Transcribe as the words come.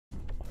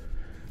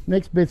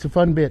Next bit's a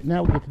fun bit.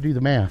 Now we get to do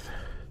the math.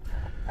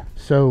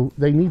 So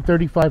they need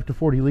 35 to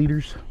 40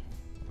 liters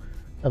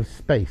of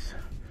space.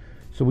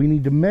 So we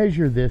need to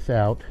measure this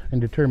out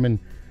and do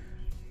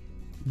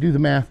the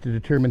math to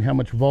determine how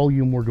much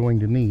volume we're going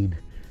to need.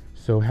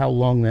 So how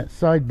long that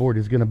sideboard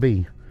is going to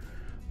be.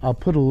 I'll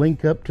put a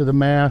link up to the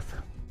math,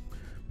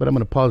 but I'm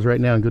going to pause right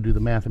now and go do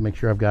the math and make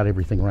sure I've got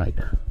everything right.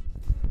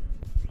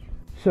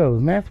 So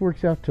the math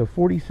works out to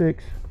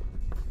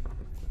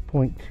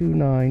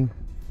 46.29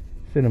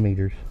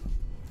 centimeters.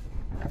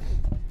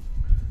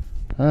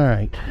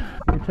 Alright,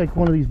 I'll take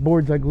one of these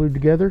boards I glued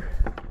together,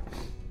 and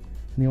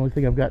the only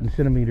thing I've got in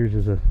centimeters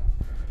is a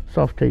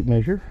soft tape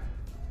measure.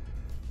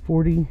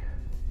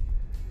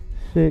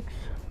 46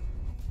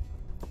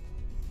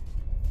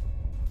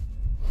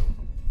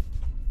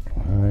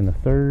 and a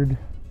third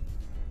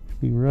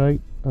should be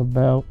right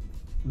about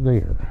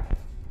there.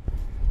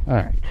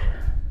 Alright,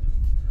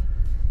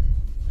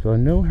 so I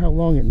know how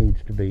long it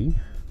needs to be.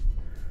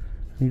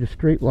 I need a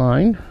straight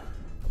line.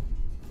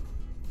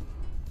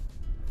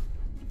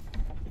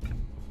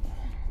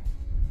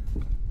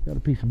 Got a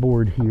piece of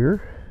board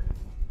here.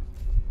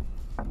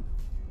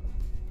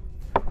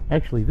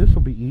 Actually, this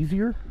will be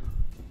easier.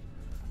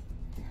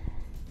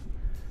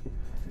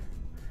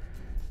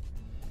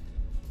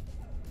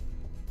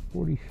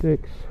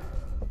 $46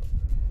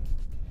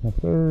 and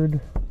a third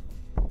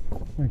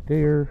right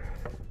there.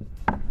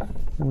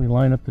 And we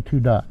line up the two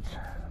dots.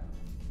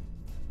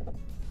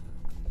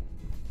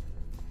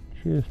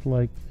 Just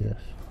like this.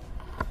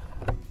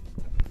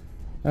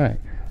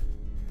 Alright,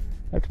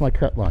 that's my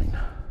cut line.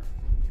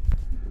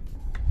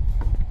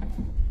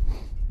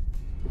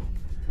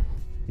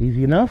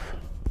 Easy enough.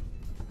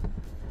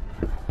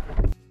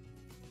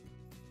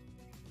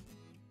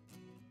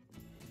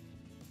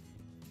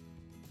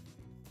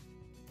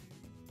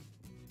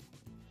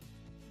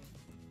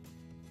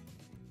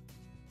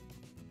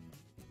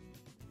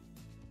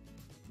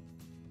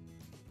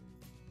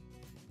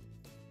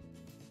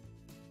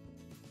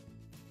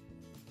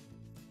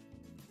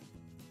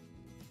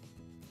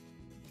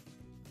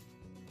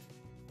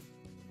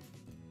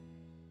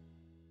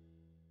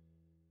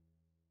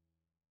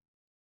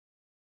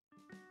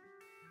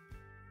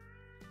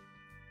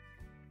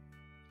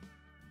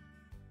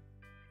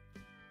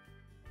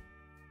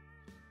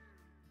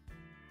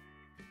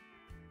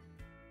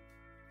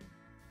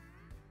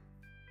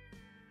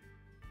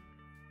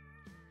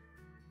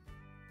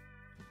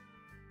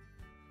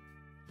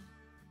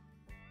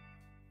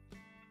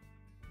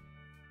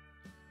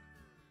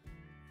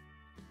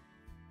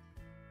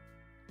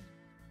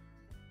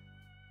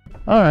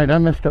 Alright, I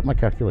messed up my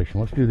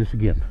calculation. Let's do this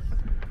again.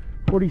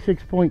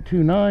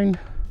 46.29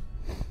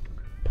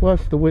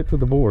 plus the width of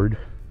the board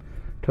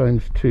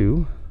times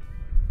 2,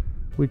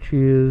 which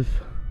is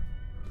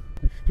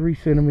 3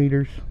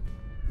 centimeters.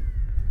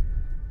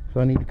 So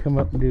I need to come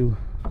up and do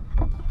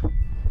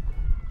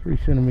 3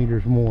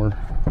 centimeters more.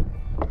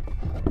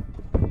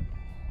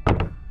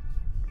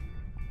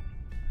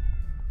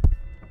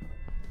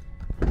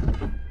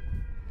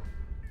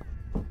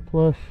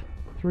 Plus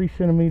 3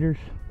 centimeters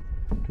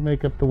to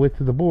make up the width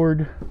of the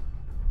board.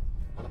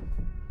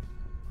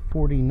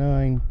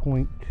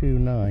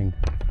 49.29.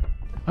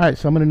 Alright,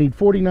 so I'm going to need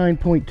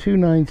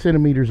 49.29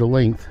 centimeters of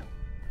length.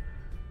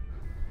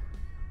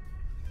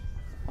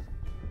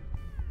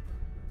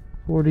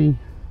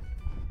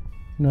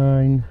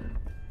 49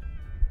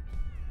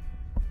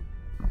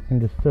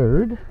 and a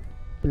third.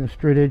 And a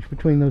straight edge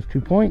between those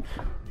 2 points.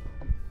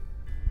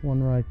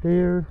 One right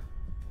there.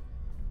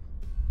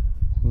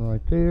 One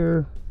right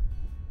there.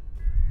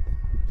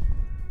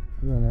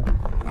 Run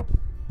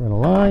a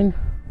line.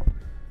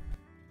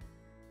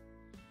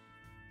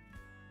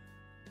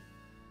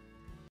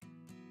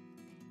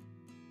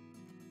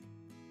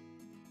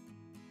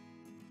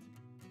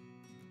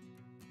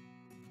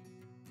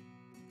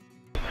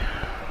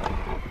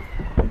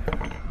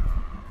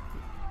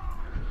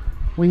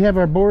 We have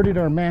our board at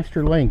our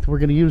master length. We're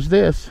going to use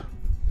this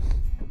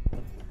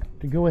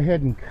to go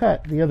ahead and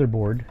cut the other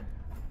board.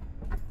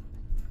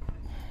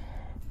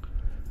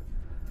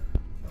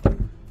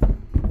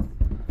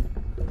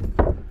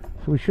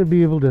 So we should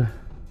be able to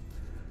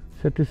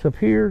set this up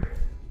here,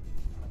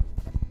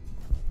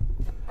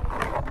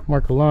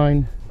 mark a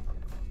line.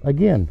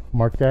 Again,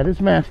 mark that as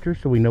master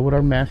so we know what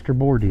our master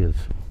board is.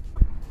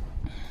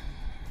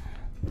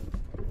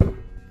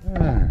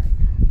 Alright.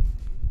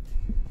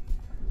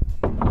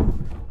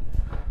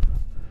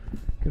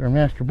 Get our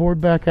master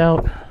board back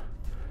out,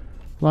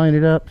 line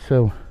it up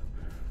so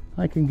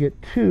I can get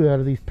 2 out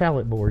of these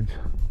pallet boards.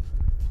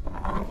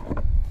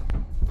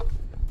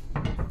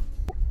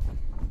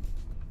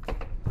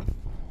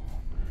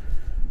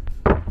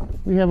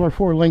 We have our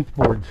 4 length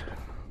boards.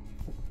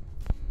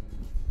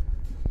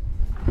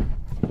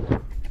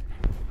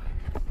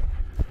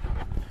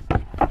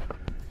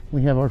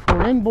 We have our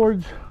 4 end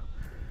boards.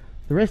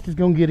 The rest is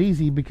going to get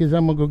easy because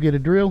I'm going to go get a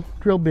drill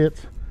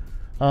bits,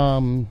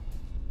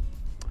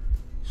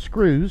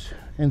 screws,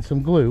 and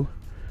some glue.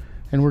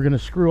 And we're going to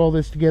screw all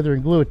this together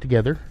and glue it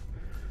together.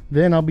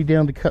 Then I'll be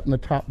down to cutting the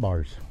top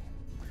bars.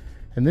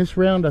 And this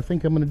round, I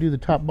think I'm going to do the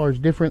top bars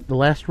different. The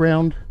last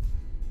round,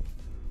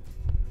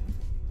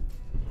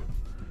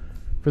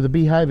 for the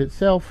beehive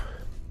itself,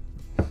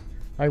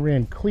 I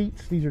ran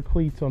cleats. These are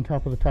cleats on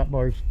top of the top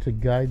bars to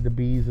guide the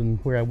bees and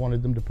where I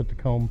wanted them to put the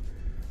comb.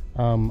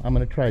 I'm going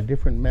to try a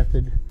different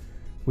method,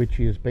 which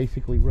is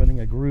basically running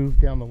a groove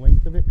down the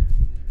length of it.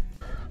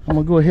 I'm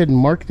going to go ahead and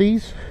mark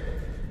these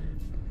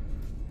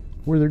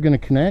where they're going to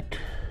connect.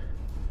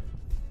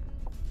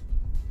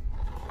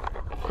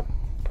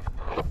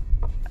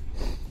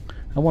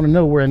 I want to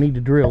know where I need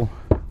to drill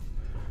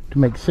to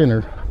make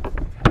center.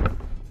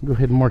 Go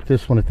ahead and mark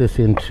this one at this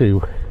end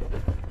too.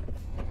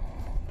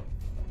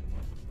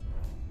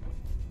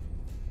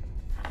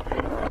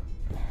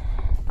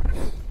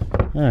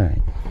 All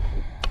right.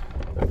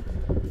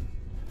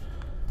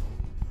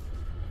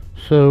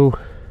 So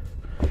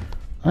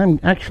I'm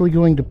actually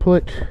going to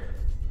put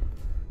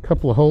a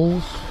couple of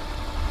holes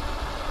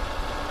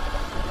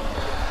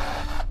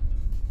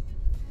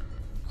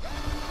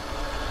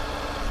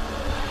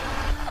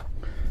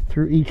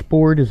through each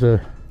board is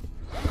a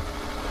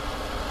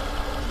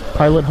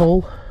pilot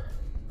hole.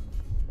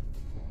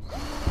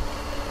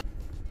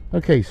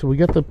 Okay, so we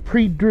got the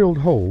pre-drilled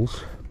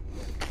holes.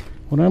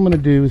 What I'm going to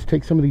do is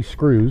take some of these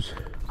screws,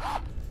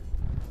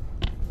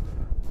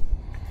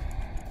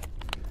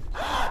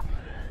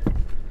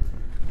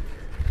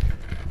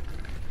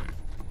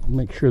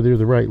 make sure they're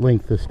the right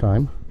length this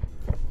time.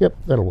 Yep,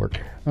 that'll work.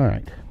 All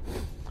right.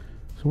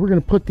 So we're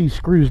going to put these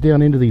screws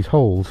down into these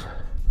holes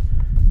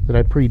that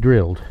I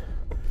pre-drilled,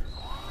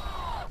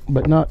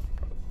 but not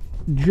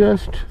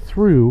just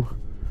through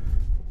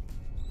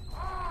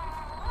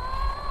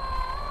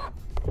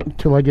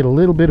until I get a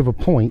little bit of a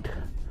point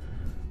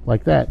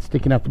like that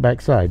sticking out the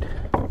back side.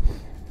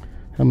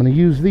 I'm going to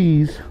use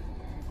these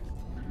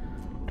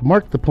to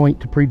mark the point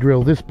to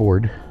pre-drill this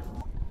board.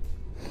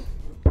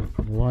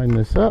 Line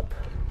this up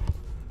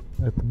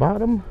at the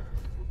bottom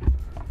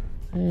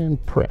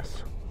and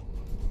press.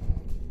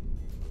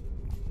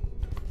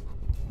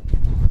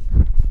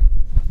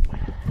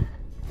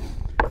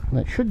 And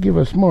that should give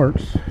us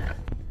marks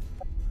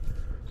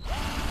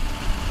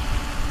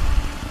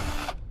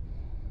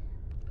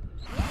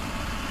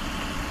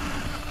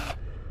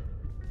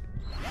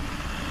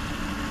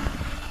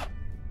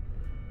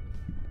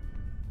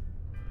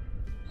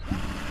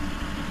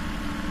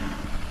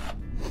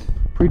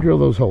pre-drill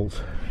those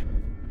holes.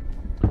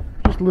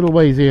 Just a little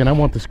ways in. I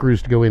want the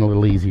screws to go in a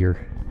little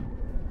easier.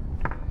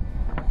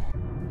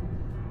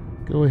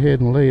 Go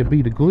ahead and lay a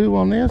bead of glue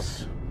on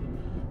this.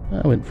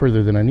 I went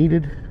further than I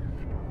needed.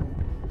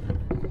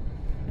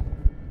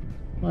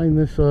 Line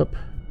this up.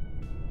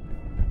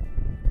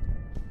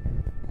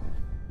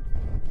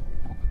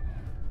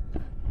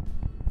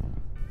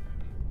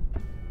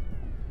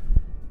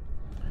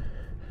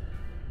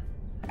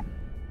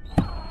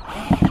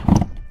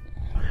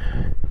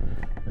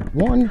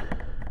 One,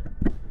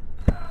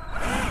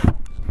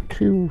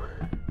 two,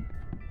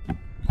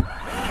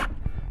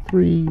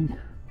 three,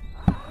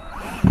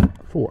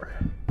 four.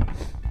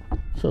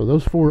 So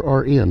those four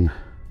are in.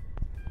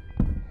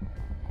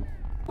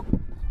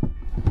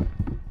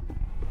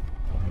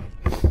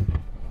 So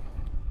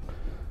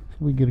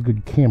we get a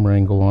good camera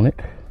angle on it.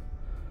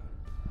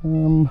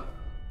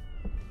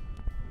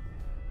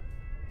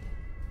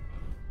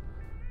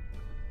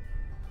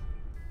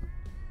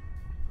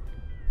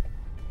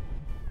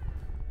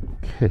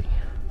 Okay,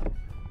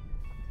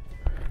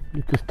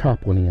 get this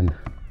top one in,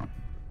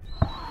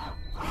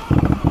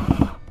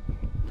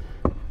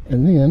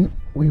 and then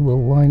we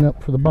will line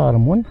up for the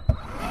bottom one,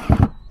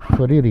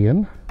 put it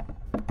in.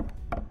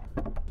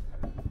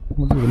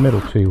 We'll do the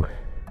middle two.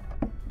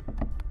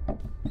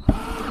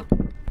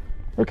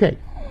 Okay,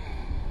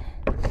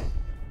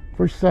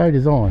 first side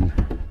is on.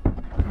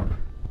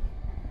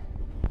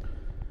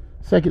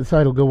 Second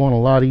side will go on a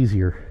lot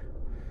easier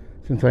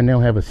since I now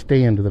have a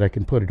stand that I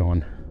can put it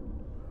on.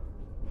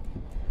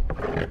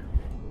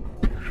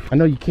 I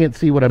know you can't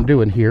see what I'm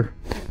doing here.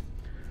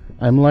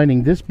 I'm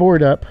lining this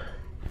board up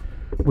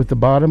with the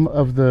bottom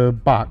of the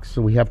box, so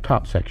we have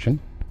top section.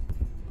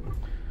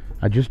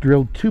 I just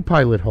drilled 2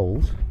 pilot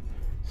holes.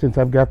 Since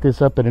I've got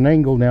this up at an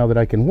angle now that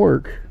I can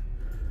work,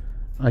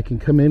 I can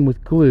come in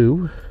with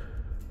glue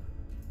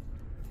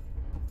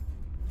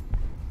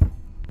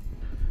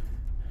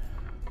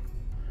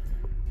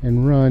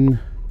and run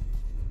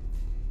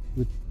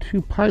the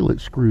 2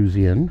 pilot screws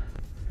in,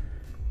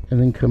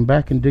 and then come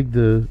back and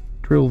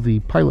drill the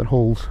pilot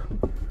holes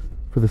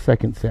for the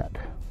second set.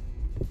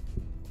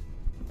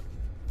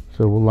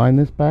 So we'll line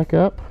this back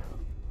up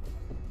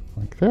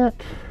like that.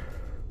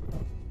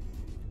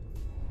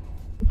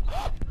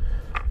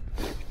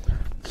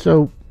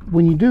 So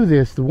when you do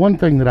this, the one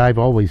thing that I've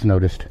always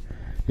noticed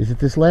is that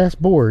this last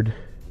board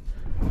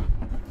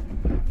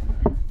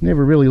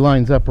never really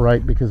lines up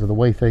right because of the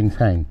way things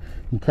hang.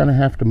 You kind of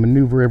have to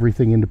maneuver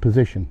everything into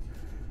position.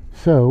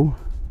 So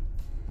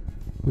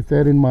with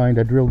that in mind,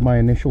 I drilled my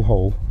initial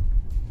hole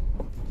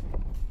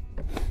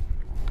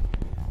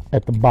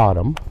at the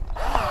bottom.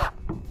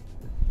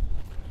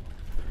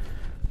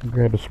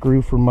 Grab a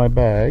screw from my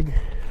bag.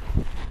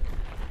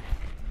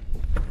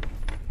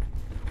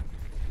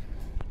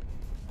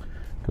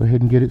 Go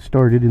ahead and get it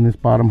started in this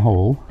bottom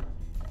hole.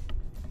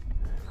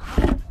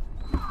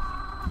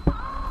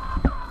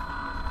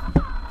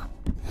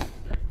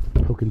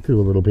 Poking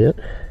through a little bit.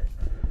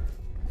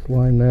 Let's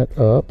line that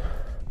up.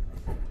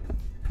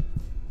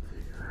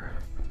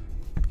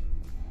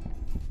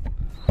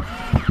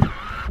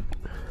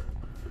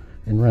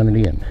 And run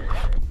it in.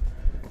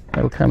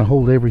 That'll kind of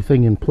hold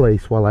everything in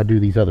place while I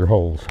do these other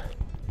holes.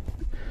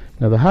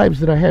 Now the hives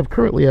that I have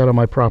currently out on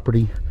my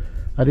property,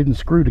 I didn't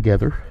screw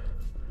together.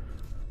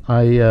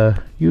 I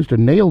used a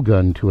nail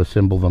gun to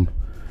assemble them,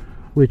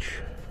 which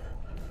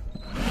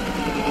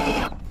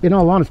in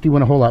all honesty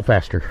went a whole lot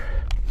faster.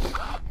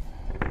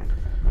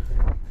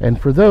 And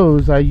for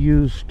those I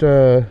used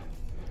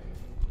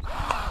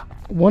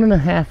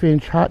 1.5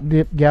 inch hot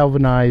dip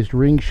galvanized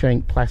ring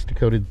shank plastic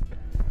coated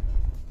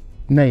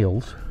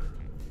nails,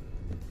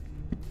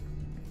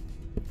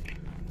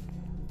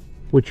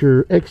 which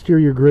are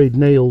exterior grade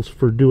nails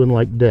for doing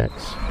like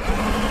decks.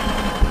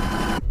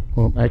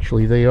 Well,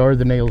 actually they are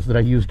the nails that I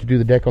used to do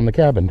the deck on the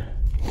cabin,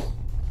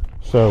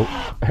 so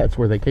that's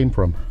where they came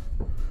from,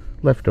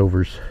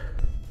 leftovers.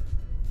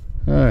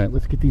 All right,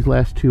 let's get these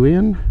last two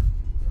in.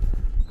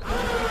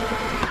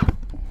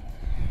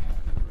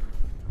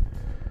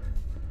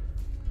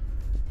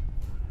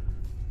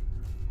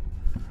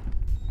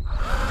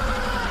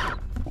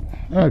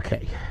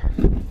 Okay,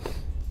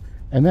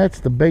 and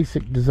that's the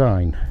basic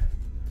design.